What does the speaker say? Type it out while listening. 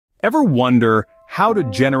Ever wonder how to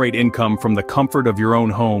generate income from the comfort of your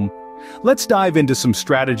own home? Let's dive into some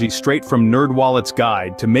strategies straight from NerdWallet's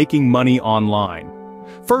guide to making money online.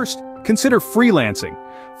 First, consider freelancing.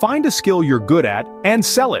 Find a skill you're good at and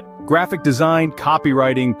sell it. Graphic design,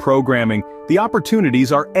 copywriting, programming, the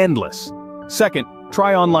opportunities are endless. Second,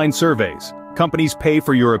 try online surveys. Companies pay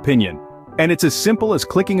for your opinion, and it's as simple as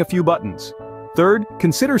clicking a few buttons. Third,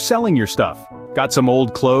 consider selling your stuff. Got some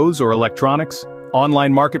old clothes or electronics?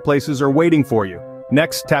 Online marketplaces are waiting for you.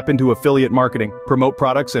 Next, tap into affiliate marketing, promote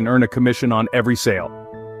products and earn a commission on every sale.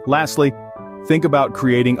 Lastly, think about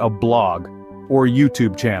creating a blog or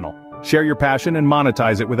YouTube channel. Share your passion and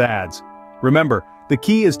monetize it with ads. Remember, the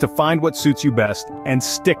key is to find what suits you best and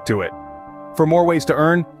stick to it. For more ways to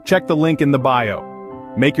earn, check the link in the bio.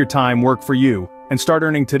 Make your time work for you and start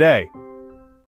earning today.